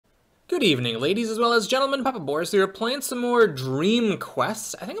Good evening, ladies as well as gentlemen. Papa Boris here, playing some more Dream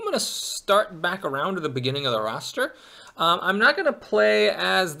Quests. I think I'm going to start back around to the beginning of the roster. I'm not going to play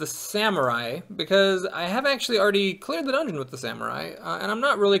as the samurai because I have actually already cleared the dungeon with the samurai, and I'm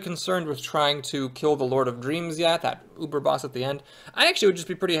not really concerned with trying to kill the Lord of Dreams yet, that uber boss at the end. I actually would just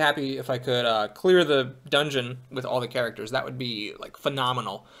be pretty happy if I could clear the dungeon with all the characters. That would be like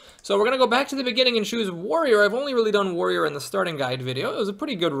phenomenal. So we're going to go back to the beginning and choose Warrior. I've only really done Warrior in the starting guide video. It was a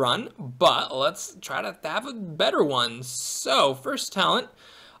pretty good run, but let's try to have a better one. So, first talent,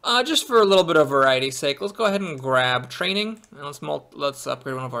 just for a little bit of variety's sake, let's go ahead and grab Training, and let's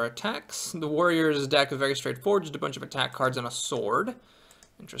upgrade one of our attacks. The Warrior's deck is very straightforward, just a bunch of attack cards and a sword.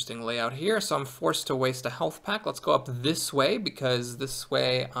 Interesting layout here, so I'm forced to waste a health pack. Let's go up this way, because this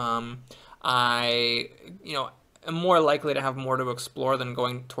way, I'm more likely to have more to explore than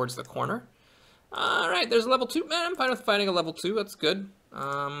going towards the corner. Alright, there's a level 2. Man, I'm fine with fighting a level 2. That's good.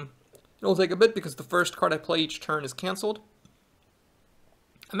 It'll take a bit because the first card I play each turn is cancelled.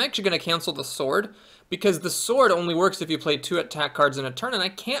 I'm actually going to cancel the sword because the sword only works if you play 2 attack cards in a turn, and I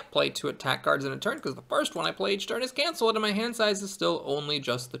can't play 2 attack cards in a turn because the first one I play each turn is cancelled and my hand size is still only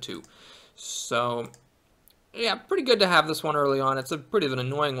just the 2. So, yeah, pretty good to have this one early on. It's a pretty of an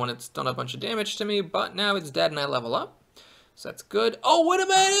annoying one. It's done a bunch of damage to me, but now it's dead and I level up. So that's good. Oh, what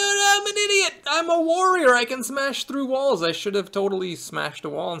am I doing? I'm an idiot! I'm a warrior! I can smash through walls. I should have totally smashed a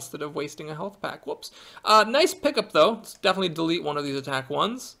wall instead of wasting a health pack. Whoops. Nice pickup, though. Let's definitely delete one of these attack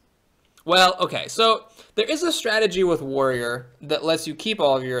ones. Well, okay, so there is a strategy with warrior that lets you keep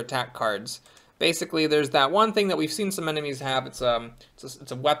all of your attack cards. Basically, there's that one thing that we've seen some enemies have. It's a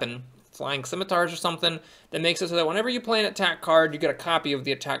weapon, flying scimitars or something, that makes it so that whenever you play an attack card, you get a copy of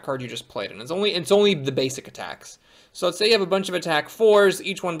the attack card you just played, and it's only the basic attacks. So let's say you have a bunch of attack 4s,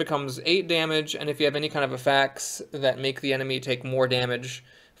 each one becomes 8 damage, and if you have any kind of effects that make the enemy take more damage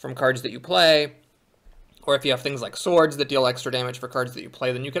from cards that you play, or if you have things like swords that deal extra damage for cards that you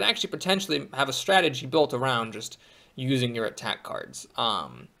play, then you could actually potentially have a strategy built around just using your attack cards.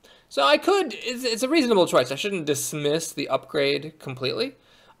 So it's a reasonable choice. I shouldn't dismiss the upgrade completely.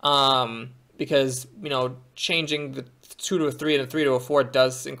 Because, changing the 2 to a 3 and a 3 to a 4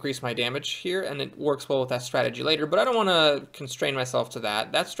 does increase my damage here, and it works well with that strategy later, but I don't want to constrain myself to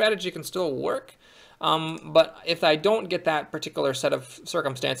that. That strategy can still work, but if I don't get that particular set of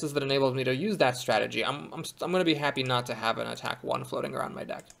circumstances that enables me to use that strategy, I'm going to be happy not to have an attack 1 floating around my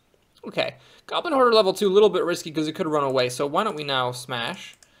deck. Okay, Goblin Hoarder level 2, a little bit risky because it could run away, so why don't we now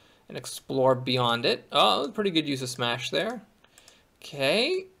smash and explore beyond it. Oh, pretty good use of smash there.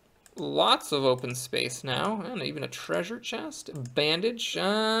 Okay. Lots of open space now, and even a treasure chest, bandage.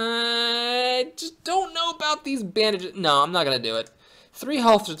 I just don't know about these bandages. No, I'm not going to do it. 3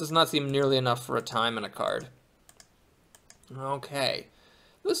 health just does not seem nearly enough for a time and a card. Okay.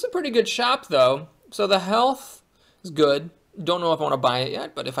 This is a pretty good shop, though. So the health is good. Don't know if I want to buy it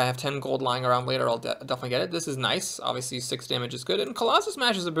yet, but if I have 10 gold lying around later, I'll definitely get it. This is nice. Obviously, 6 damage is good. And Colossus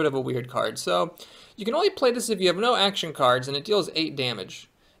Smash is a bit of a weird card. So you can only play this if you have no action cards, and it deals 8 damage.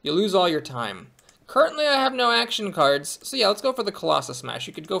 You lose all your time. Currently, I have no action cards, so yeah, let's go for the Colossus Smash.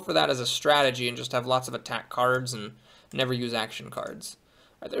 You could go for that as a strategy and just have lots of attack cards and never use action cards.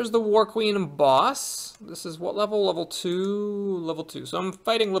 All right, there's the War Queen boss. This is what level? Level 2? Level 2. So I'm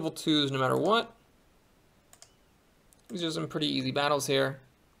fighting level 2s no matter what. These are some pretty easy battles here.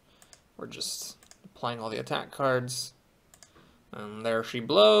 We're just applying all the attack cards. And there she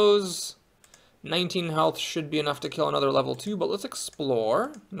blows. 19 health should be enough to kill another level 2, but let's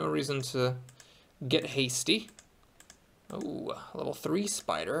explore. No reason to get hasty. Oh, level 3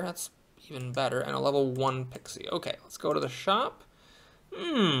 spider. That's even better. And a level 1 pixie. Okay, let's go to the shop.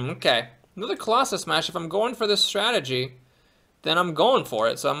 Okay. Another Colossus Smash. If I'm going for this strategy, then I'm going for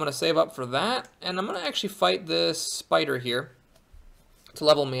it. So I'm going to save up for that. And I'm going to actually fight this spider here to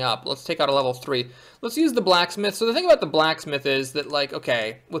level me up. Let's take out a level 3. Let's use the blacksmith. So the thing about the blacksmith is that, like,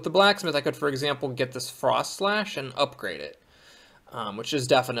 okay, with the blacksmith I could, for example, get this frost slash and upgrade it, which is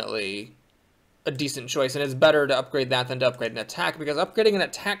definitely a decent choice, and it's better to upgrade that than to upgrade an attack, because upgrading an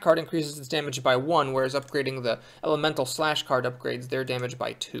attack card increases its damage by 1, whereas upgrading the elemental slash card upgrades their damage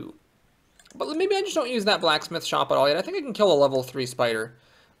by 2. But maybe I just don't use that blacksmith shop at all yet. I think I can kill a level 3 spider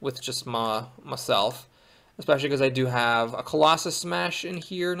with just myself. Especially because I do have a Colossus Smash in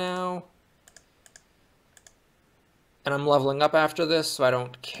here now. And I'm leveling up after this, so I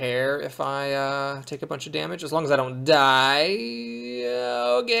don't care if I take a bunch of damage. As long as I don't die.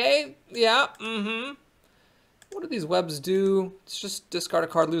 Okay. Yeah. What do these webs do? It's just discard a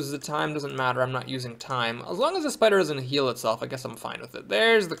card, loses a time. Doesn't matter. I'm not using time. As long as the spider doesn't heal itself, I guess I'm fine with it.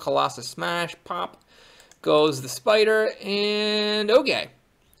 There's the Colossus Smash. Pop goes the spider. And okay.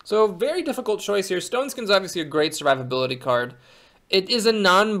 So very difficult choice here. Stone Skin's obviously a great survivability card. It is a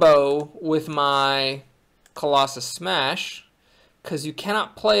non-bow with my Colossus Smash, because you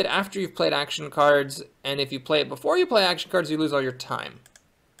cannot play it after you've played action cards, and if you play it before you play action cards, you lose all your time.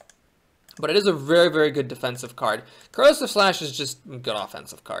 But it is a very, very good defensive card. Corrosive Slash is just a good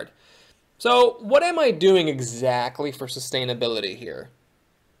offensive card. So what am I doing exactly for sustainability here?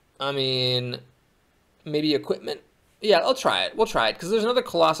 I mean, maybe equipment? Yeah, I'll try it. We'll try it, because there's another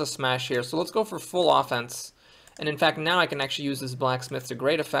Colossus Smash here, so let's go for full offense. And in fact, now I can actually use this Blacksmith to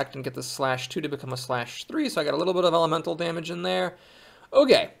great effect and get the /2 to become a /3, so I got a little bit of elemental damage in there.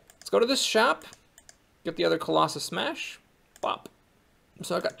 Okay, let's go to this shop, get the other Colossus Smash, pop.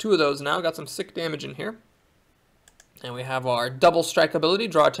 So I got 2 of those now, got some sick damage in here. And we have our double strike ability,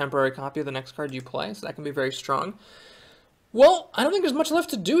 draw a temporary copy of the next card you play, so that can be very strong. Well, I don't think there's much left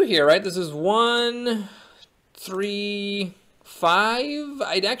to do here, right? This is 1, 3, 5.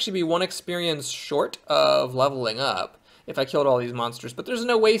 I'd actually be 1 experience short of leveling up if I killed all these monsters, but there's an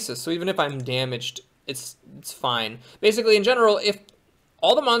Oasis, so even if I'm damaged, it's fine. Basically, in general, if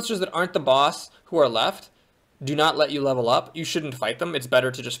all the monsters that aren't the boss who are left do not let you level up, you shouldn't fight them. It's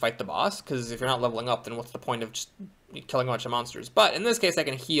better to just fight the boss, because if you're not leveling up, then what's the point of just killing a bunch of monsters? But in this case, I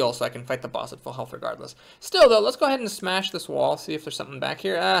can heal, so I can fight the boss at full health regardless. Still, though, let's go ahead and smash this wall, see if there's something back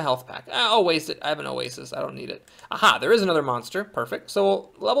here. Health pack. I'll waste it. I have an Oasis. I don't need it. Aha, there is another monster. Perfect. So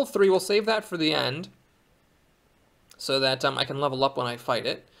level 3, we'll save that for the end, so that I can level up when I fight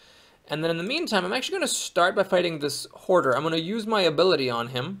it. And then in the meantime, I'm actually going to start by fighting this Hoarder. I'm going to use my ability on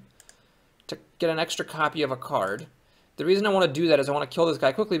him to get an extra copy of a card. The reason I want to do that is I want to kill this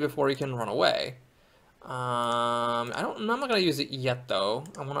guy quickly before he can run away. I'm not going to use it yet, though.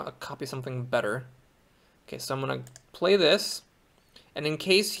 I want to copy something better. Okay, so I'm going to play this, and in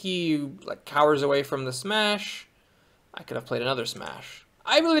case he cowers away from the smash, I could have played another smash.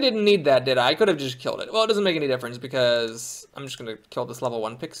 I really didn't need that, did I? I could have just killed it. Well, it doesn't make any difference because I'm just going to kill this level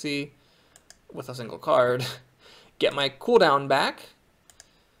 1 pixie with a single card, get my cooldown back.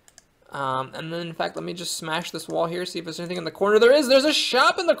 And then, in fact, let me just smash this wall here, see if there's anything in the corner. There is! There's a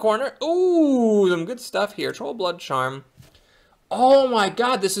shop in the corner! Ooh, some good stuff here. Troll Blood Charm. Oh my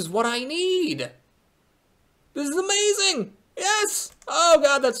god, this is what I need! This is amazing! Yes! Oh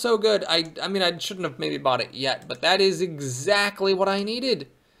god, that's so good. I mean, I shouldn't have maybe bought it yet, but that is exactly what I needed.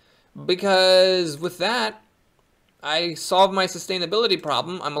 Because with that, I solved my sustainability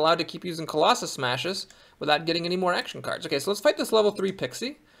problem. I'm allowed to keep using Colossus Smashes without getting any more action cards. Okay, so let's fight this level 3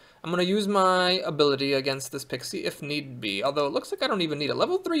 pixie. I'm going to use my ability against this pixie if need be, although it looks like I don't even need it.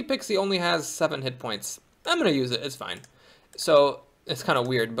 Level 3 pixie only has 7 hit points. I'm going to use it, it's fine. So, it's kind of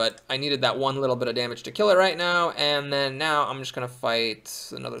weird, but I needed that one little bit of damage to kill it right now, and then now I'm just going to fight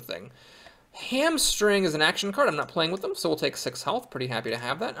another thing. Hamstring is an action card, I'm not playing with them, so we'll take 6 health, pretty happy to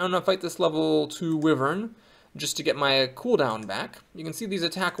have that. I'm going to fight this level 2 Wyvern, just to get my cooldown back. You can see these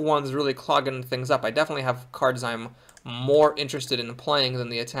attack 1s really clogging things up. I definitely have cards I'm more interested in playing than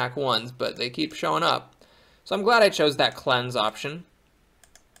the attack 1s, but they keep showing up. So I'm glad I chose that cleanse option.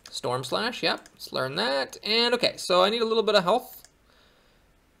 Storm Slash, yep, let's learn that. And okay, so I need a little bit of health.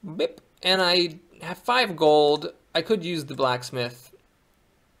 Bip. And I have 5 gold. I could use the Blacksmith,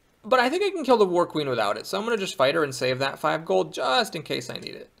 but I think I can kill the War Queen without it. So I'm going to just fight her and save that 5 gold just in case I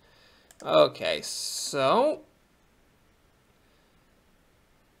need it. Okay, so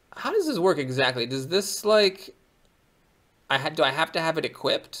how does this work exactly? Does this, like, do I have to have it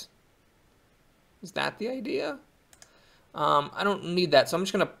equipped? Is that the idea? I don't need that, so I'm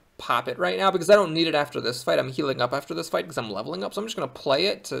just going to pop it right now because I don't need it after this fight. I'm healing up after this fight because I'm leveling up, so I'm just going to play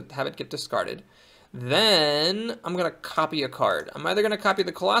it to have it get discarded. Then I'm going to copy a card. I'm either going to copy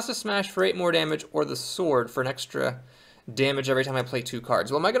the Colossus Smash for 8 more damage or the Sword for an extra damage every time I play 2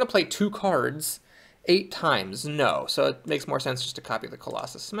 cards. Well, am I going to play 2 cards 8 times? No, so it makes more sense just to copy the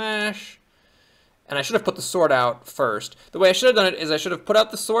Colossus Smash. And I should have put the sword out first. The way I should have done it is I should have put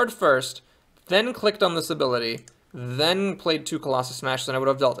out the sword first, then clicked on this ability, then played 2 Colossus Smashes, and I would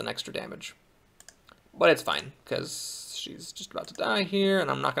have dealt an extra damage. But it's fine, because she's just about to die here,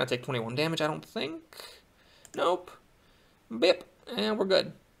 and I'm not going to take 21 damage, I don't think. Nope. Bip. And we're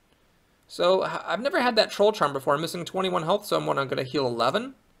good. So, I've never had that Troll Charm before. I'm missing 21 health, so I'm going to heal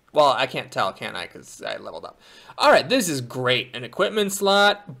 11. Well, I can't tell, can I? Because I leveled up. Alright, this is great. An equipment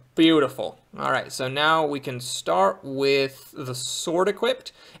slot. Beautiful. Alright, so now we can start with the sword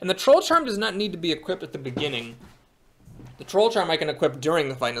equipped. And the Troll Charm does not need to be equipped at the beginning. The Troll Charm I can equip during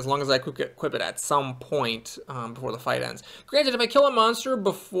the fight, as long as I equip it at some point before the fight ends. Granted, if I kill a monster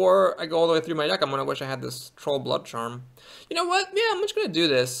before I go all the way through my deck, I'm going to wish I had this Troll Blood Charm. You know what? Yeah, I'm just going to do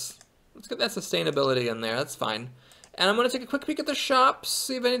this. Let's get that sustainability in there. That's fine. and I'm going to take a quick peek at the shop,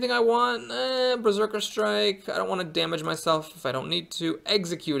 see if anything I want. Berserker Strike. I don't want to damage myself if I don't need to.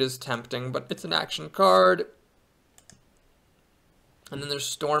 Execute is tempting, but it's an action card. And then there's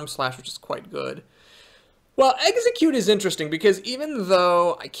Storm Slash, which is quite good. Well, Execute is interesting because even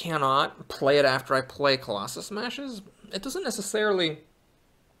though I cannot play it after I play Colossus Smashes, it doesn't necessarily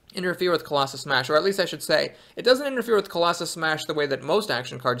interfere with Colossus Smash, or at least I should say, it doesn't interfere with Colossus Smash the way that most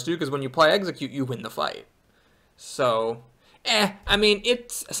action cards do, because when you play Execute, you win the fight. So, I mean,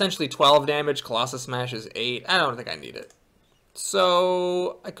 it's essentially 12 damage, Colossus Smash is 8, I don't think I need it.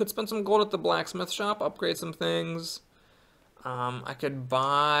 So, I could spend some gold at the blacksmith shop, upgrade some things. I could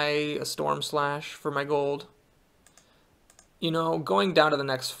buy a Storm Slash for my gold. You know, going down to the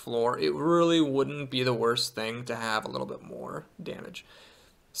next floor, it really wouldn't be the worst thing to have a little bit more damage.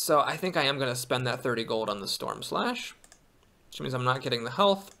 So I think I am going to spend that 30 gold on the Storm Slash, which means I'm not getting the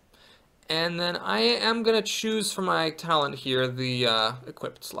health. And then I am going to choose for my talent here the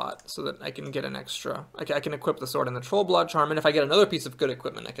equipped slot, so that I can get an extra. I can equip the sword and the Troll Blood Charm, and if I get another piece of good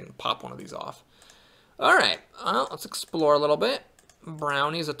equipment, I can pop one of these off. Alright, well, let's explore a little bit.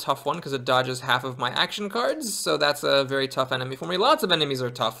 Brownie is a tough one because it dodges half of my action cards, so that's a very tough enemy for me. Lots of enemies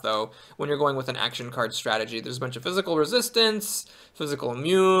are tough, though, when you're going with an action card strategy. There's a bunch of physical resistance, physical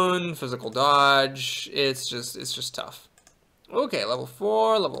immune, physical dodge. It's just tough. Okay, level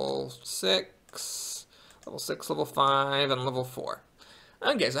 4, level 6, level 6, level 5, and level 4.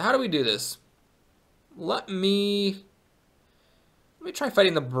 Okay, so how do we do this? Let me try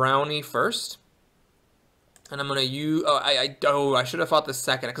fighting the Brownie first. And I'm going to use... I should have fought the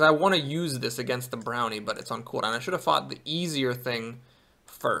second, because I want to use this against the Brownie, but it's on cooldown. I should have fought the easier thing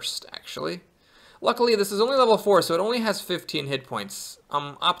first, actually. Luckily, this is only level 4, so it only has 15 hit points.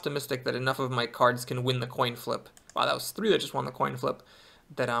 I'm optimistic that enough of my cards can win the coin flip. Wow, that was 3 that just won the coin flip.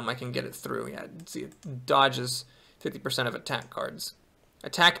 That I can get it through. Yeah, see, it dodges 50% of attack cards.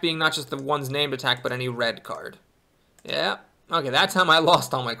 Attack being not just the one's named attack, but any red card. Yeah. Okay, that time I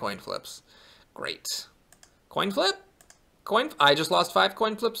lost all my coin flips. Great. Coin flip? I just lost 5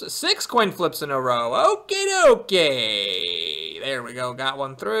 coin flips. 6 coin flips in a row. Okay, okay. There we go. Got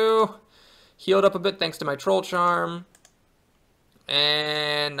one through. Healed up a bit thanks to my Troll Charm.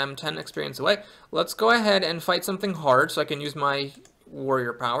 And I'm 10 experience away. Let's go ahead and fight something hard so I can use my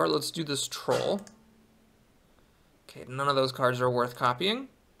warrior power. Let's do this Troll. Okay, none of those cards are worth copying.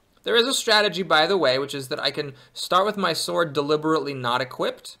 There is a strategy, by the way, which is that I can start with my sword deliberately not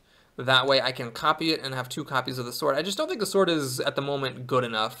equipped. That way I can copy it and have 2 copies of the sword. I just don't think the sword is, at the moment, good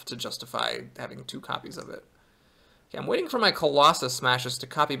enough to justify having 2 copies of it. Okay, I'm waiting for my Colossus Smashes to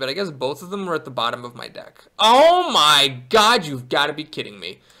copy, but I guess both of them are at the bottom of my deck. Oh my god, you've got to be kidding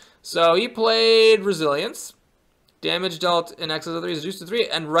me. So he played Resilience. Damage dealt in excess of 3 is reduced to 3,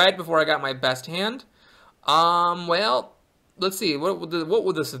 and right before I got my best hand. Well, let's see. What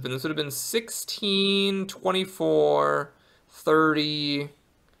would this have been? This would have been 16, 24, 30...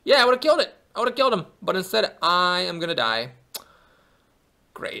 Yeah, I would have killed it. I would have killed him. But instead, I am going to die.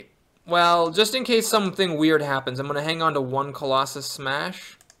 Great. Well, just in case something weird happens, I'm going to hang on to 1 Colossus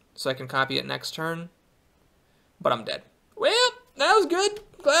Smash so I can copy it next turn. But I'm dead. Well, that was good.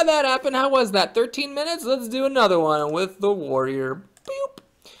 Glad that happened. How was that? 13 minutes? Let's do another one with the Warrior. Boop.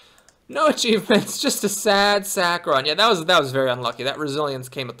 No achievements. Just a sad sack run. Yeah, that was very unlucky. That Resilience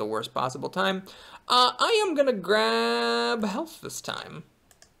came at the worst possible time. I am going to grab health this time.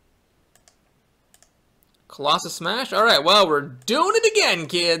 Colossus Smash? Alright, well, we're doing it again,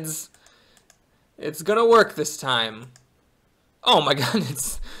 kids! It's gonna work this time. Oh my god,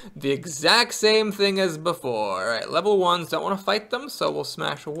 it's the exact same thing as before. Alright, level 1s, don't want to fight them, so we'll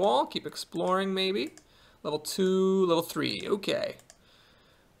smash a wall, keep exploring maybe. Level 2, level 3, okay.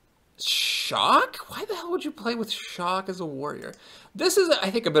 Shock? Why the hell would you play with Shock as a warrior? This is, I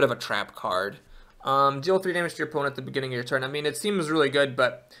think, a bit of a trap card. Deal 3 damage to your opponent at the beginning of your turn. I mean, it seems really good,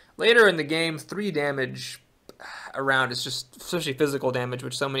 but later in the game, 3 damage around is just, especially physical damage,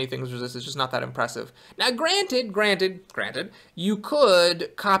 which so many things resist, is just not that impressive. Now, granted, you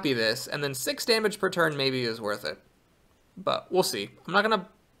could copy this, and then 6 damage per turn maybe is worth it. But we'll see. I'm not going to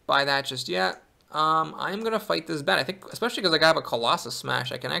buy that just yet. I'm going to fight this bat. I think, especially because I have a Colossus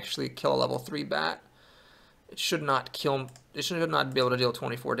Smash, I can actually kill a level 3 bat. It should not kill... It should not be able to deal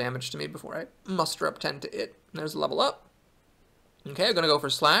 24 damage to me before I muster up 10 to it. And there's a level up. Okay, I'm going to go for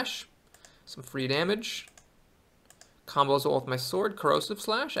Slash. Some free damage. Combos well with my sword. Corrosive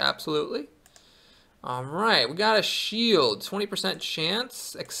Slash, absolutely. Alright, we got a shield. 20%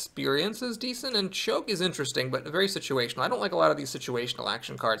 chance. Experience is decent. And Choke is interesting, but very situational. I don't like a lot of these situational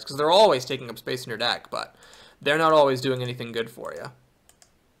action cards, because they're always taking up space in your deck, but they're not always doing anything good for you.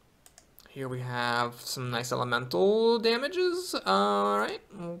 Here we have some nice elemental damages. Alright,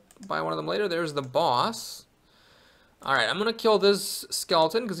 we'll buy one of them later. There's the boss. Alright, I'm going to kill this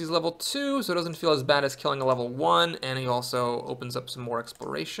skeleton because he's level 2, so it doesn't feel as bad as killing a level 1, and he also opens up some more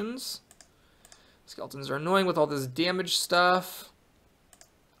explorations. Skeletons are annoying with all this damage stuff.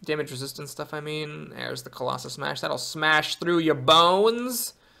 Damage resistance stuff, I mean. There's the Colossus Smash. That'll smash through your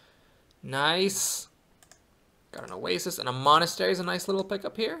bones. Nice. Got an Oasis, and a Monastery is a nice little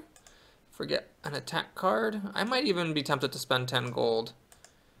pickup here. Forget an attack card. I might even be tempted to spend 10 gold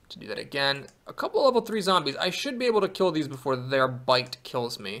to do that again. A couple level 3 zombies. I should be able to kill these before their bite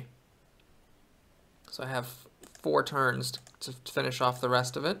kills me. So I have 4 turns to finish off the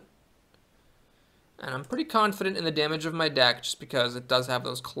rest of it. And I'm pretty confident in the damage of my deck just because it does have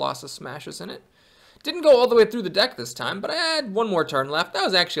those Colossus Smashes in it. Didn't go all the way through the deck this time, but I had 1 more turn left. That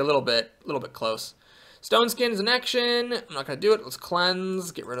was actually a little bit close. Stone Skin's in action. I'm not going to do it. Let's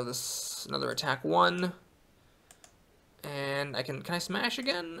cleanse. Get rid of this. Another attack 1. And I can I smash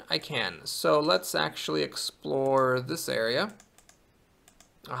again? I can. So let's actually explore this area.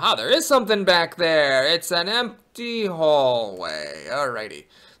 Aha, there is something back there. It's an empty hallway. Alrighty.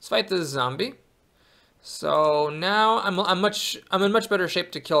 Let's fight this zombie. So now I'm in much better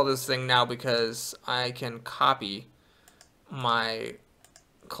shape to kill this thing now because I can copy my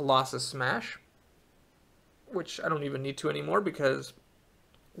Colossus Smash, which I don't even need to anymore because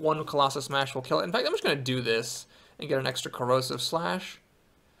 1 Colossus Smash will kill it. In fact, I'm just going to do this and get an extra Corrosive Slash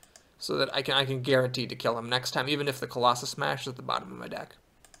so that I can guarantee to kill him next time, even if the Colossus Smash is at the bottom of my deck.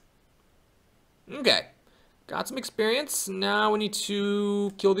 Okay, got some experience. Now we need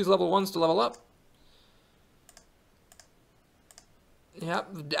to kill these level 1s to level up.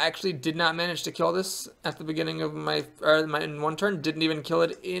 Yep, actually did not manage to kill this at the beginning of in 1 turn. Didn't even kill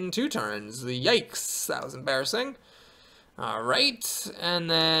it in 2 turns. Yikes, that was embarrassing. Alright, and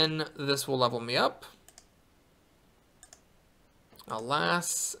then this will level me up.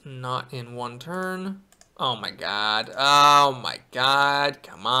 Alas, not in 1 turn. Oh my god. Oh my god.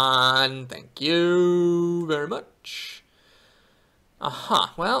 Come on. Thank you very much.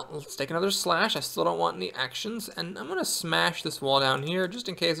 Aha. Well, let's take another slash. I still don't want any actions. And I'm going to smash this wall down here just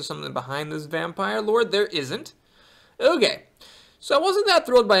in case there's something behind this vampire lord. There isn't. Okay. So I wasn't that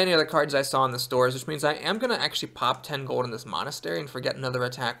thrilled by any of the cards I saw in the stores, which means I am going to actually pop 10 gold in this monastery and forget another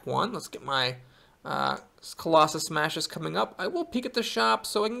attack 1. Let's get my Colossus Smashes coming up. I will peek at the shop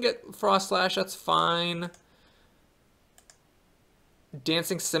so I can get Frost Slash. That's fine.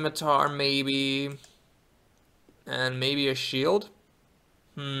 Dancing Scimitar, maybe. And maybe a shield.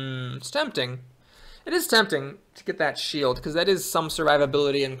 It's tempting. It is tempting to get that shield because that is some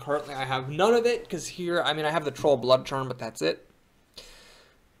survivability, and currently I have none of it because here, I mean, I have the Troll Blood Charm, but that's it.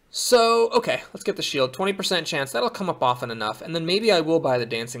 So, okay, let's get the shield. 20% chance. That'll come up often enough, and then maybe I will buy the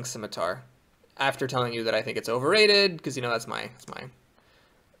Dancing Scimitar after telling you that I think it's overrated because, you know, that's my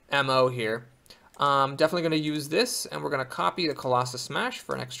MO here. Definitely going to use this, and we're going to copy the Colossus Smash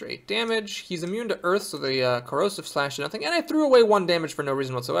for an extra 8 damage. He's immune to Earth, so the Corrosive Slash did nothing, and I threw away 1 damage for no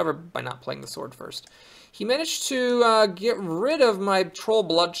reason whatsoever by not playing the sword first. He managed to get rid of my Troll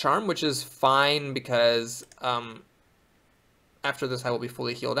Blood Charm, which is fine because after this I will be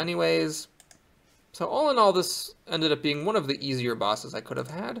fully healed anyways. So all in all, this ended up being one of the easier bosses I could have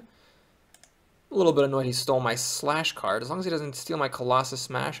had. A little bit annoyed he stole my Slash card. As long as he doesn't steal my Colossus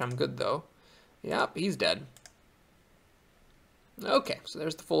Smash, I'm good though. Yep, he's dead. Okay, so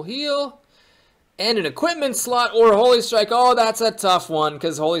there's the full heal. And an equipment slot or Holy Strike. Oh, that's a tough one,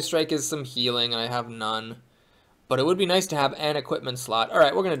 because Holy Strike is some healing, and I have none. But it would be nice to have an equipment slot.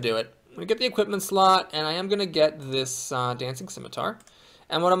 Alright, we're going to do it. I'm going to get the equipment slot, and I am going to get this Dancing Scimitar.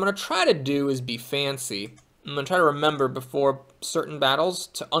 And what I'm going to try to do is be fancy. I'm going to try to remember before certain battles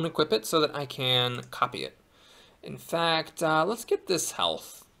to unequip it so that I can copy it. In fact, let's get this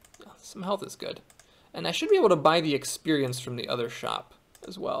health. Some health is good. And I should be able to buy the experience from the other shop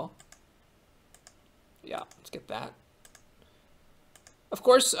as well. Yeah, let's get that. Of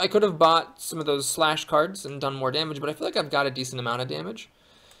course, I could have bought some of those slash cards and done more damage, but I feel like I've got a decent amount of damage.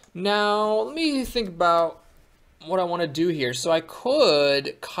 Now, let me think about what I want to do here. So I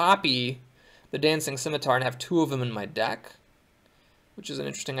could copy the Dancing Scimitar and have 2 of them in my deck, which is an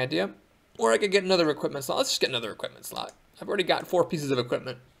interesting idea. Or I could get another equipment slot. Let's just get another equipment slot. I've already got 4 pieces of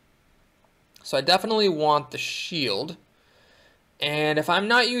equipment. So I definitely want the shield. And if I'm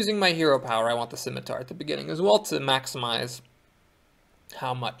not using my hero power, I want the scimitar at the beginning as well to maximize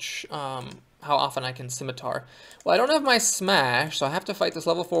how often I can scimitar. Well, I don't have my smash, so I have to fight this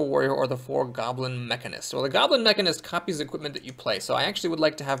level 4 warrior or the 4 goblin mechanist. Well, the goblin mechanist copies equipment that you play, so I actually would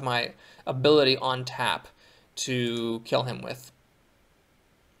like to have my ability on tap to kill him with.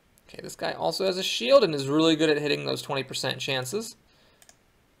 Okay, this guy also has a shield and is really good at hitting those 20% chances.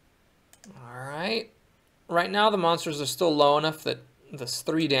 Alright. Right now the monsters are still low enough that this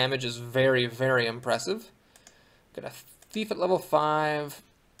 3 damage is very, very impressive. Got a thief at level 5.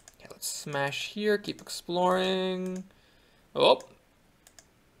 Okay, let's smash here, keep exploring. Oh.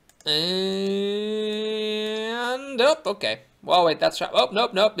 And up, okay. Well, wait, that's shot. Oh,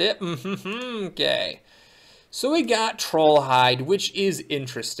 nope, nope. Yep. Okay. So we got Troll Hide, which is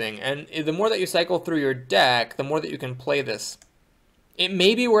interesting. And the more that you cycle through your deck, the more that you can play this. It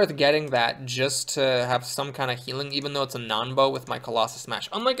may be worth getting that just to have some kind of healing, even though it's a non-bow with my Colossus Smash.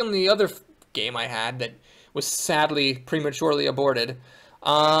 Unlike in the other game I had that was sadly prematurely aborted.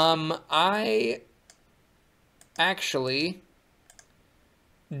 I actually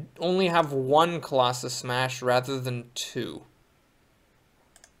only have 1 Colossus Smash rather than 2.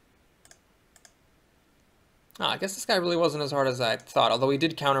 Oh, I guess this guy really wasn't as hard as I thought, although he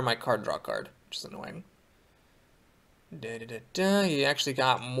did counter my card draw card, which is annoying. He actually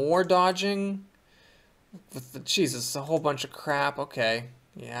got more dodging. With the, Jesus, a whole bunch of crap. Okay,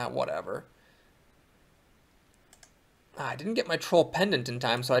 yeah, whatever. I didn't get my troll pendant in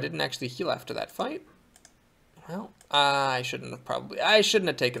time, so I didn't actually heal after that fight. Well, I shouldn't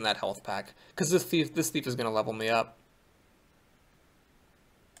have taken that health pack, because this thief is gonna level me up.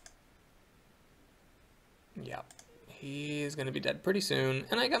 Yep, he's gonna be dead pretty soon,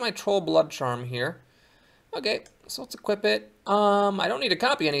 and I got my troll blood charm here. Okay, so let's equip it. I don't need to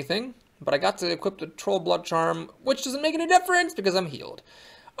copy anything, but I got to equip the troll blood charm, which doesn't make any difference because I'm healed.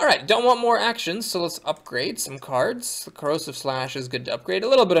 Alright, don't want more actions, so let's upgrade some cards. The Corrosive Slash is good to upgrade. A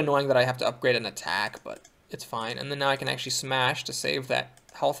little bit annoying that I have to upgrade an attack, but it's fine. And then now I can actually smash to save that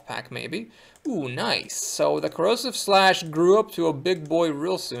health pack, maybe. Ooh, nice. So the Corrosive Slash grew up to a big boy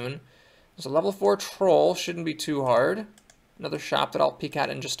real soon. There's a level 4 troll, shouldn't be too hard. Another shop that I'll peek at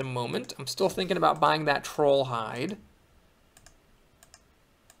in just a moment. I'm still thinking about buying that troll hide.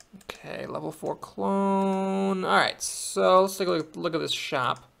 Okay, level 4 clone. Alright, so let's take a look at this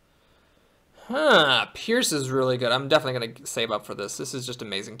shop. Huh, Pierce is really good. I'm definitely going to save up for this. This is just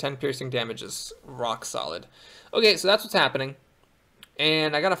amazing. 10 piercing damage is rock solid. Okay, so that's what's happening.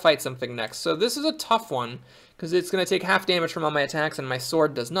 And I got to fight something next. So this is a tough one, because it's going to take half damage from all my attacks, and my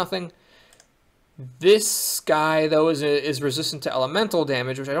sword does nothing. This guy, though, is resistant to elemental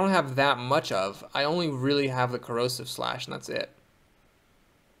damage, which I don't have that much of. I only really have the Corrosive Slash, and that's it.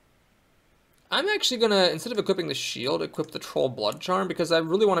 I'm actually going to, instead of equipping the shield, equip the Troll Blood Charm, because I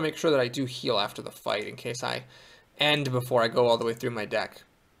really want to make sure that I do heal after the fight, in case I end before I go all the way through my deck.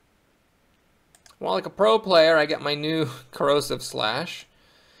 Well, like a pro player, I get my new Corrosive Slash.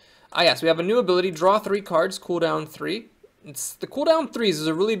 Ah, yes, we have a new ability, draw 3 cards, cooldown 3. It's the cooldown 3s is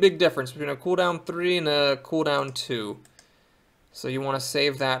a really big difference between a cooldown 3 and a cooldown 2. So you want to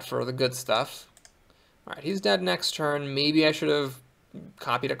save that for the good stuff. Alright, he's dead next turn. Maybe I should have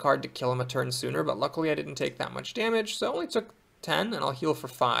copied a card to kill him a turn sooner, but luckily I didn't take that much damage, so I only took 10, and I'll heal for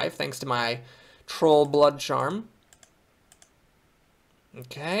 5, thanks to my Troll Blood Charm.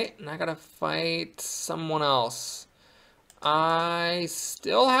 Okay, and I gotta fight someone else. I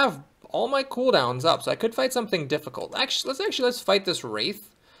still have all my cooldowns up, so I could fight something difficult. Actually, let's fight this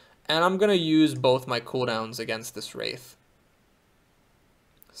Wraith, and I'm gonna use both my cooldowns against this Wraith.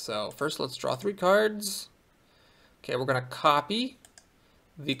 So first, let's draw 3 cards. Okay, we're gonna copy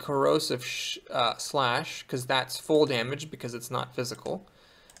the Corrosive Slash, because that's full damage because it's not physical.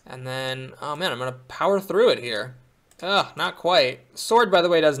 And then, oh man, I'm gonna power through it here. Ugh, not quite. Sword, by the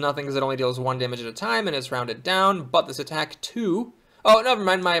way, does nothing because it only deals 1 damage at a time and is rounded down, but this attack 2... Oh, never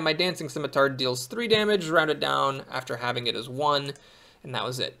mind, my Dancing Scimitar deals 3 damage, rounded down after having it as 1, and that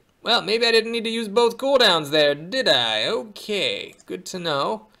was it. Well, maybe I didn't need to use both cooldowns there, did I? Okay, good to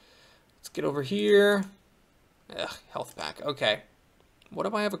know. Let's get over here. Ugh, health pack, okay. What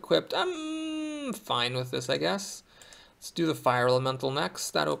do I have equipped? I'm fine with this, I guess. Let's do the Fire Elemental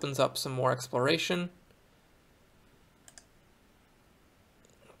next. That opens up some more exploration.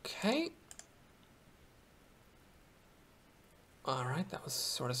 Okay. Alright, that was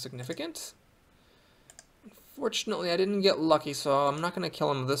sort of significant. Unfortunately, I didn't get lucky, so I'm not going to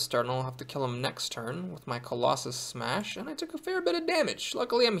kill him this turn. I'll have to kill him next turn with my Colossus Smash, and I took a fair bit of damage.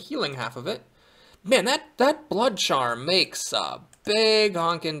 Luckily, I'm healing half of it. Man, that Blood Charm makes a big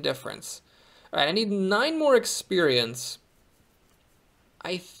honkin' difference. Alright, I need 9 more experience.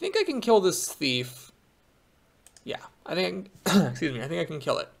 I think I can kill this thief. Yeah, I think excuse me, I think I can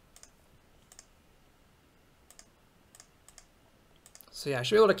kill it. So yeah, I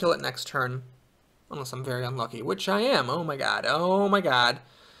should be able to kill it next turn. Unless I'm very unlucky, which I am. Oh my god, oh my god.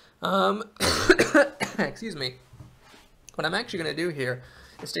 Excuse me. What I'm actually going to do here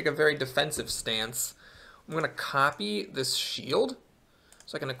is take a very defensive stance. I'm going to copy this shield,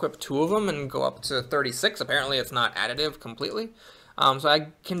 so I can equip 2 of them and go up to 36. Apparently it's not additive completely. So I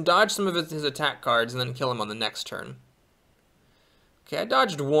can dodge some of his attack cards and then kill him on the next turn. Okay, I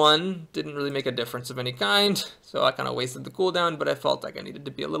dodged 1, didn't really make a difference of any kind, so I kind of wasted the cooldown, but I felt like I needed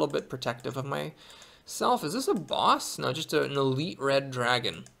to be a little bit protective of myself. Is this a boss? No, just an elite red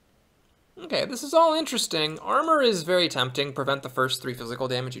dragon. Okay, this is all interesting. Armor is very tempting. Prevent the first 3 physical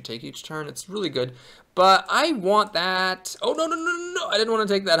damage you take each turn. It's really good. But I want that... Oh, no, no, no, no, no. I didn't want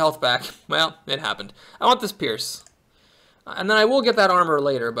to take that health back. Well, it happened. I want this pierce. And then I will get that armor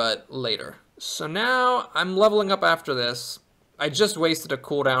later, but later. So now I'm leveling up after this. I just wasted a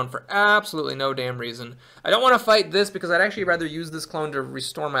cooldown for absolutely no damn reason. I don't want to fight this because I'd actually rather use this clone to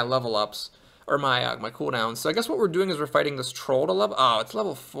restore my level ups. Or my cooldowns. So I guess what we're doing is we're fighting this troll to level... Oh, it's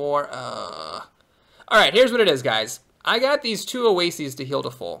level 4. Alright, here's what it is, guys. I got these 2 oases to heal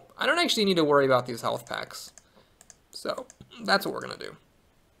to full. I don't actually need to worry about these health packs. So, that's what we're going to do.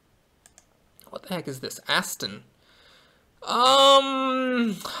 What the heck is this? Aston.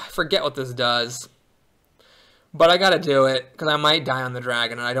 I forget what this does. But I gotta do it, because I might die on the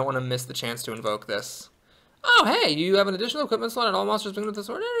dragon, and I don't want to miss the chance to invoke this. Oh, hey, you have an additional equipment slot and all monsters begin with a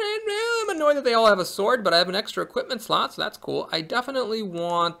sword. I'm annoyed that they all have a sword, but I have an extra equipment slot, so that's cool. I definitely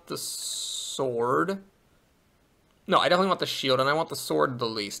want the sword. No, I definitely want the shield, and I want the sword the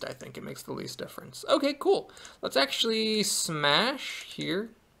least, I think. It makes the least difference. Okay, cool. Let's actually smash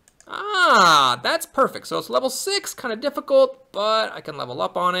here. Ah, that's perfect. So it's level 6, kind of difficult, but I can level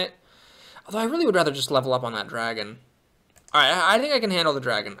up on it. Although I really would rather just level up on that dragon. Alright, I think I can handle the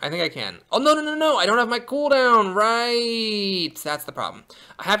dragon. I think I can. Oh, no, no, no, no. I don't have my cooldown. Right. That's the problem.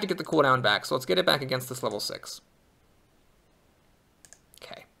 I have to get the cooldown back, so let's get it back against this level 6.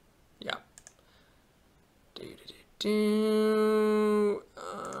 Okay. Yeah.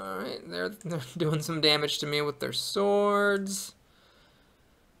 Alright, they're doing some damage to me with their swords.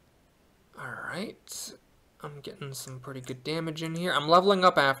 Alright. I'm getting some pretty good damage in here. I'm leveling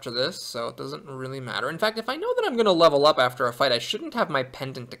up after this, so it doesn't really matter. In fact, if I know that I'm going to level up after a fight, I shouldn't have my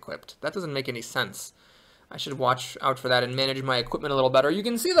pendant equipped. That doesn't make any sense. I should watch out for that and manage my equipment a little better. You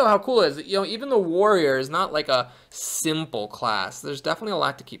can see, though, how cool it is. You know, even the warrior is not like a simple class. There's definitely a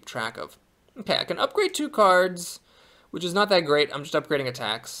lot to keep track of. Okay, I can upgrade 2 cards, which is not that great. I'm just upgrading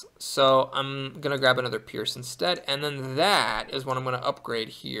attacks. So I'm going to grab another Pierce instead. And then that is what I'm going to upgrade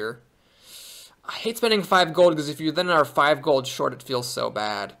here. I hate spending 5 gold, because if you then are 5 gold short, it feels so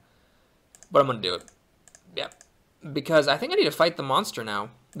bad. But I'm going to do it. Yep. Because I think I need to fight the monster now.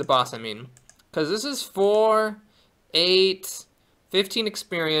 The boss, I mean. Because this is 4, 8, 15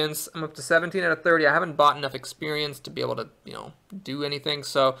 experience. I'm up to 17 out of 30. I haven't bought enough experience to be able to, you know, do anything.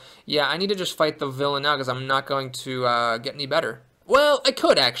 So, yeah, I need to just fight the villain now, because I'm not going to get any better. Well, I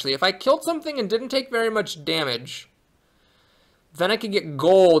could, actually. If I killed something and didn't take very much damage... Then I could get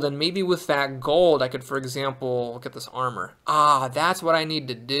gold, and maybe with that gold, I could, for example, get this armor. Ah, that's what I need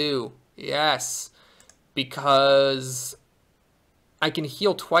to do. Yes. Because I can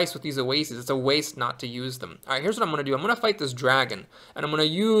heal twice with these oases. It's a waste not to use them. All right, here's what I'm going to do. I'm going to fight this dragon, and I'm going to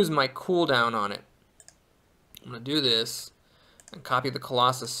use my cooldown on it. I'm going to do this and copy the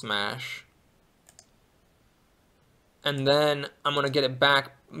Colossus Smash. And then I'm going to get it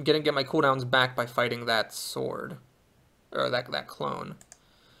back, get my cooldowns back by fighting that sword. Or that clone.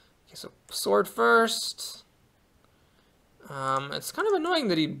 Okay, so sword first. It's kind of annoying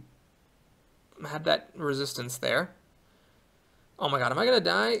that he had that resistance there. Oh my god, am I gonna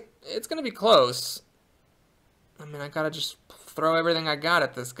die? It's gonna be close. I mean, I gotta just throw everything I got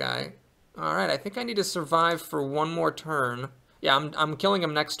at this guy. Alright, I think I need to survive for one more turn. Yeah, I'm killing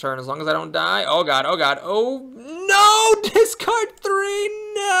him next turn as long as I don't die. Oh god, oh god. Oh no! Discard 3!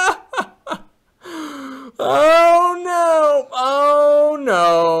 No! Oh no! Oh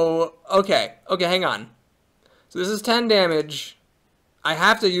no! Okay, okay, hang on. So this is 10 damage. I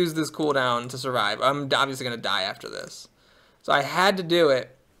have to use this cooldown to survive. I'm obviously gonna die after this. So I had to do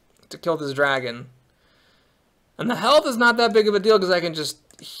it to kill this dragon. And the health is not that big of a deal because I can just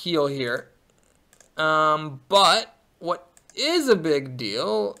heal here. But what is a big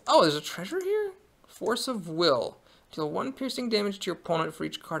deal... Oh, there's a treasure here? Force of Will. Deal 1 piercing damage to your opponent for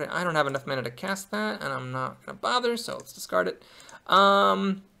each card. I don't have enough mana to cast that, and I'm not going to bother, so let's discard it.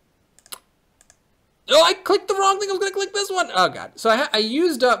 Oh, I clicked the wrong thing. I was going to click this one. Oh, God. So I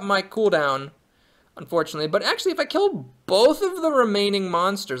used up my cooldown, unfortunately. But actually, if I kill both of the remaining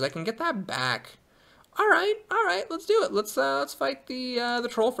monsters, I can get that back. All right, let's do it. Let's fight the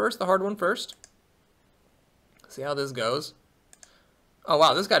troll first, the hard one first. See how this goes. Oh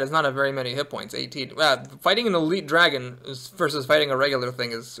wow, this guy does not have very many hit points, 18. Fighting an elite dragon versus fighting a regular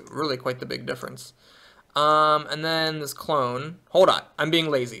thing is really quite the big difference. And then this clone. Hold on, I'm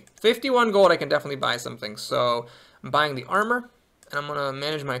being lazy. 51 gold, I can definitely buy something. So I'm buying the armor, and I'm gonna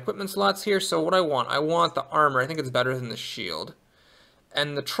manage my equipment slots here. So what I want the armor. I think it's better than the shield.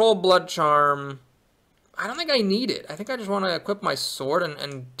 And the troll blood charm, I don't think I need it. I think I just want to equip my sword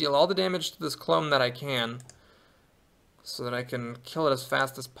and deal all the damage to this clone that I can, so that I can kill it as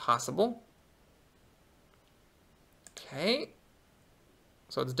fast as possible. Okay.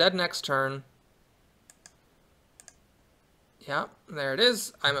 So it's dead next turn. Yeah, there it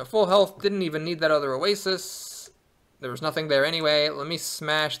is. I'm at full health. Didn't even need that other oasis. There was nothing there anyway. Let me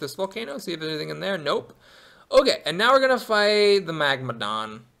smash this volcano, see if there's anything in there. Nope. Okay, and now we're going to fight the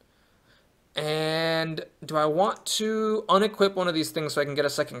Magmadon. And do I want to unequip one of these things so I can get a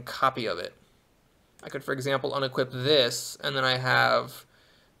second copy of it? I could, for example, unequip this, and then I have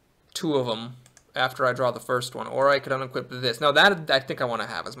two of them after I draw the first one. Or I could unequip this. Now, that I think I want to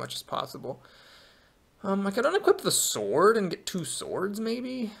have as much as possible. I could unequip the sword and get two swords,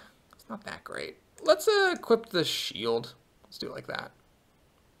 maybe? It's not that great. Let's equip the shield. Let's do it like that.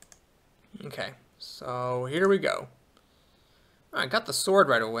 Okay, so here we go. I got the sword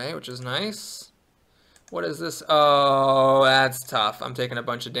right away, which is nice. What is this? Oh, that's tough. I'm taking a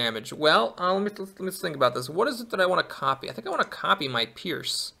bunch of damage. Well, let me think about this. What is it that I want to copy? I think I want to copy my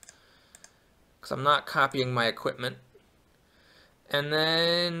pierce, because I'm not copying my equipment. And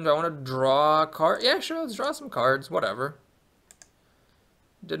then, do I want to draw a card? Yeah, sure, let's draw some cards, whatever.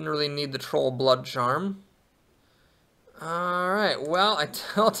 Didn't really need the troll blood charm. Alright, well, I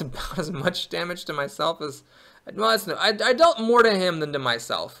dealt about as much damage to myself as... Well, I dealt more to him than to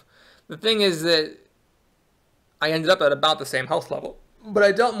myself. The thing is that I ended up at about the same health level, but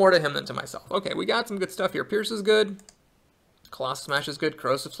I dealt more to him than to myself. Okay, we got some good stuff here. Pierce is good. Colossus Smash is good.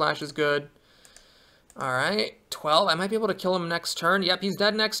 Corrosive Slash is good. Alright, 12. I might be able to kill him next turn. Yep, he's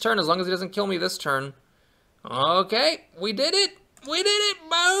dead next turn as long as he doesn't kill me this turn. Okay, we did it. We did it.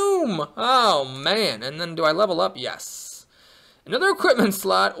 Boom. Oh, man. And then do I level up? Yes. Another equipment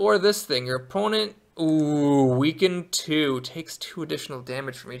slot or this thing. Your opponent... Ooh, weaken 2. Takes 2 additional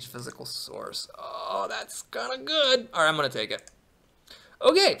damage from each physical source. Oh, that's kind of good. All right, I'm going to take it.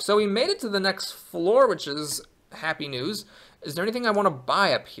 Okay, so we made it to the next floor, which is happy news. Is there anything I want to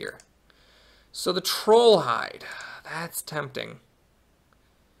buy up here? So the troll hide. That's tempting.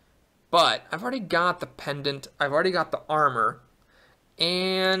 But I've already got the pendant. I've already got the armor.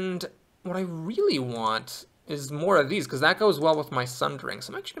 And what I really want is more of these, because that goes well with my Sundering.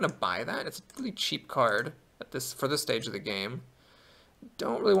 So I'm actually going to buy that. It's a really cheap card at for this stage of the game.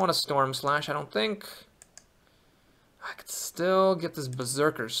 Don't really want a Storm Slash, I don't think. I could still get this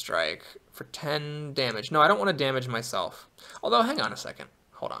Berserker Strike for 10 damage. No, I don't want to damage myself. Although, hang on a second.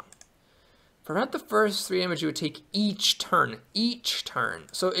 Hold on. Prevent the first 3 damage you would take each turn. Each turn.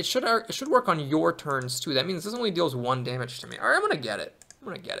 So it should work on your turns, too. That means this only deals 1 damage to me. Alright, I'm going to get it. I'm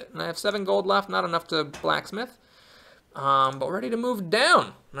going to get it. And I have 7 gold left, not enough to blacksmith. But we're ready to move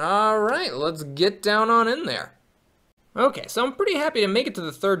down. Alright, let's get down on in there. Okay, so I'm pretty happy to make it to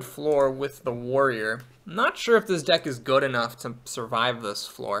the 3rd floor with the warrior. Not sure if this deck is good enough to survive this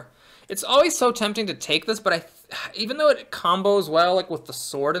floor. It's always so tempting to take this, but even though it combos well, like with the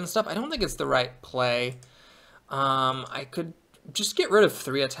sword and stuff, I don't think it's the right play. I could just get rid of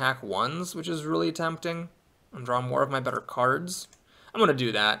 3 attack 1s, which is really tempting, and draw more of my better cards. I'm going to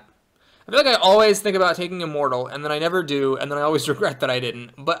do that. I feel like I always think about taking Immortal, and then I never do, and then I always regret that I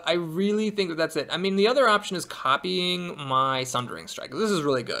didn't. But I really think that that's it. I mean, the other option is copying my Sundering Strike. This is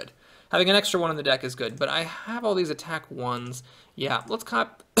really good. Having an extra one in the deck is good, but I have all these attack 1s. Yeah, let's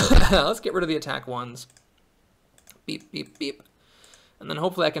let's get rid of the attack 1s. Beep, beep, beep. And then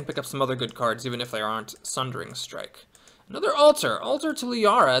hopefully I can pick up some other good cards, even if they aren't Sundering Strike. Another Altar. Altar to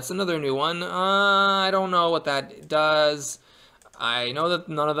Liara. It's another new one. I don't know what that does. I know that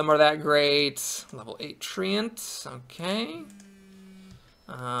none of them are that great. Level 8 Treant. Okay.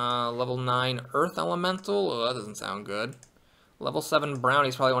 Level 9 Earth Elemental. Oh, that doesn't sound good. Level 7 Brownie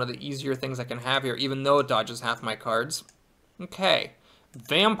is probably one of the easier things I can have here, even though it dodges half my cards. Okay.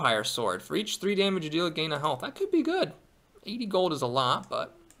 Vampire Sword. For each 3 damage you deal, gain a health. That could be good. 80 gold is a lot,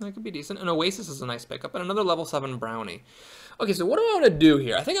 but that could be decent. An Oasis is a nice pickup, and another level 7 Brownie. Okay, so what do I want to do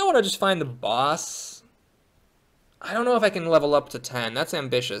here? I think I want to just find the boss. I don't know if I can level up to 10. That's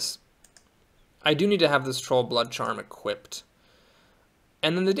ambitious. I do need to have this Troll Blood Charm equipped.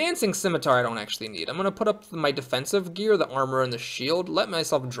 And then the Dancing Scimitar I don't actually need. I'm going to put up my defensive gear, the armor and the shield, let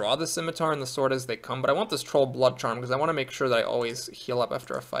myself draw the Scimitar and the sword as they come, but I want this Troll Blood Charm because I want to make sure that I always heal up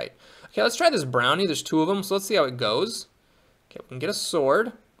after a fight. Okay, let's try this Brownie. There's 2 of them, so let's see how it goes. Okay, we can get a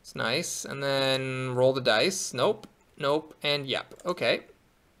sword. It's nice. And then roll the dice. Nope. Nope. And yep. Okay.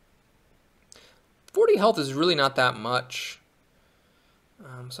 40 health is really not that much.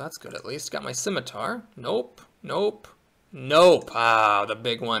 So that's good at least. Got my scimitar. Nope. Nope. Nope. Ah, the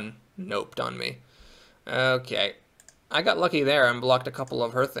big one. Noped on me. Okay. I got lucky there and blocked a couple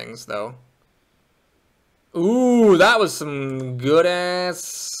of her things, though. Ooh, that was some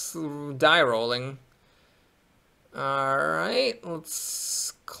good-ass die rolling. Alright,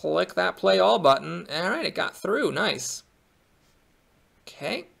 let's click that play all button. Alright, it got through. Nice.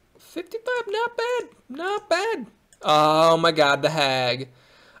 Okay. 55, not bad. Not bad. Oh my god, the hag.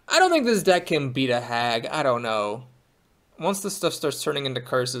 I don't think this deck can beat a hag. I don't know. Once this stuff starts turning into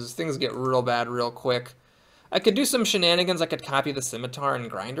curses, things get real bad real quick. I could do some shenanigans. I could copy the scimitar and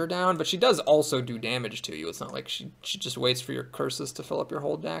grind her down, but she does also do damage to you. It's not like she just waits for your curses to fill up your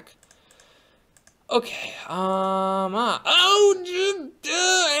whole deck. Okay,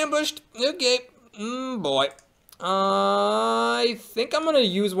 ambushed. Okay, boy. I think I'm gonna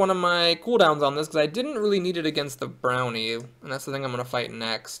use one of my cooldowns on this because I didn't really need it against the brownie, and that's the thing I'm gonna fight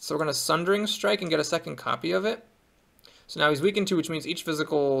next. So we're gonna Sundering Strike and get a second copy of it. So now he's weakened 2, which means each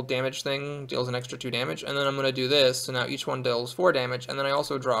physical damage thing deals an extra 2 damage. And then I'm going to do this, so now each one deals 4 damage. And then I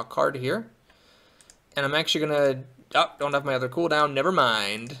also draw a card here. And I'm actually going to... Oh, don't have my other cooldown. Never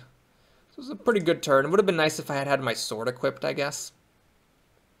mind. So it was a pretty good turn. It would have been nice if I had had my sword equipped, I guess.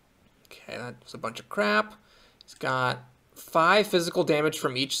 Okay, that was a bunch of crap. He's got 5 physical damage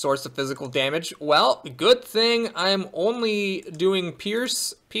from each source of physical damage. Well, good thing I'm only doing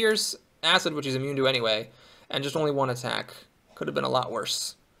Pierce, Acid, which he's immune to anyway. And just only 1 attack. Could have been a lot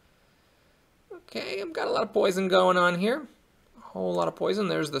worse. Okay, I've got a lot of poison going on here. A whole lot of poison.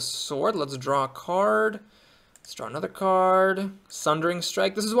 There's the sword. Let's draw a card. Let's draw another card. Sundering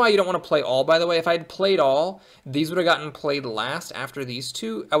Strike. This is why you don't want to play all, by the way. If I had played all, these would have gotten played last after these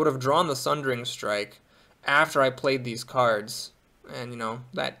two. I would have drawn the Sundering Strike after I played these cards. And, you know,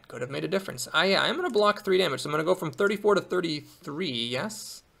 that could have made a difference. Yeah, I'm going to block 3 damage. So I'm going to go from 34 to 33,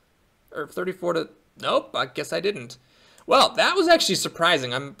 yes? Or 34 to... Nope, I guess I didn't. Well, that was actually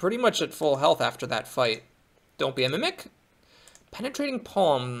surprising. I'm pretty much at full health after that fight. Don't be a mimic. Penetrating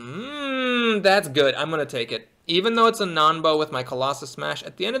Palm. That's good. I'm going to take it. Even though it's a non-bow with my Colossus Smash,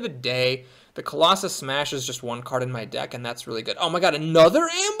 at the end of the day, the Colossus Smash is just 1 card in my deck, and that's really good. Oh my god, another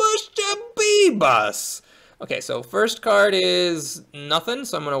ambush to B-Bus! Okay, so first card is nothing,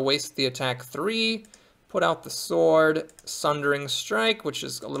 so I'm going to waste the attack 3. Put out the sword, Sundering Strike, which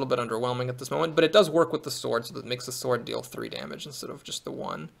is a little bit underwhelming at this moment, but it does work with the sword, so that makes the sword deal 3 damage instead of just the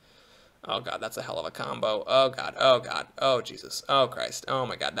 1. Oh god, that's a hell of a combo. Oh god, oh god, oh Jesus, oh Christ, oh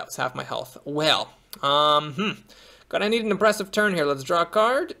my god, that was half my health. Well, gonna need an impressive turn here. Let's draw a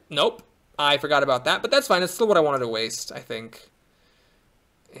card. Nope, I forgot about that, but that's fine. It's still what I wanted to waste, I think.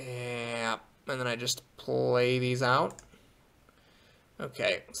 Yeah, and then I just play these out.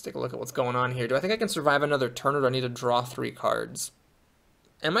 Okay, let's take a look at what's going on here. Do I think I can survive another turn, or do I need to draw 3 cards?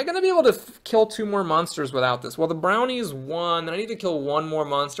 Am I going to be able to kill 2 more monsters without this? Well, the brownie is 1, and I need to kill 1 more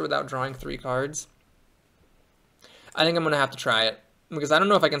monster without drawing 3 cards. I think I'm going to have to try it, because I don't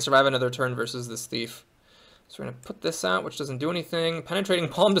know if I can survive another turn versus this thief. So we're going to put this out, which doesn't do anything. Penetrating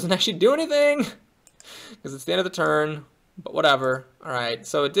Palm doesn't actually do anything, because it's the end of the turn, but whatever. Alright,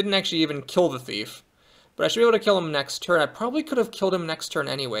 so it didn't actually even kill the thief. But I should be able to kill him next turn. I probably could have killed him next turn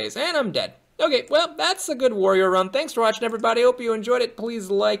anyways, and I'm dead. Okay, well, that's a good warrior run. Thanks for watching, everybody. Hope you enjoyed it. Please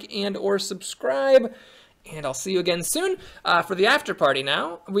like and or subscribe, and I'll see you again soon. For the after party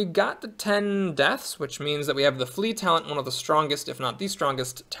now, we've got the 10 deaths, which means that we have the Flea talent, one of the strongest, if not the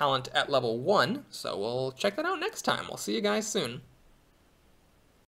strongest talent at level 1. So we'll check that out next time. We'll see you guys soon.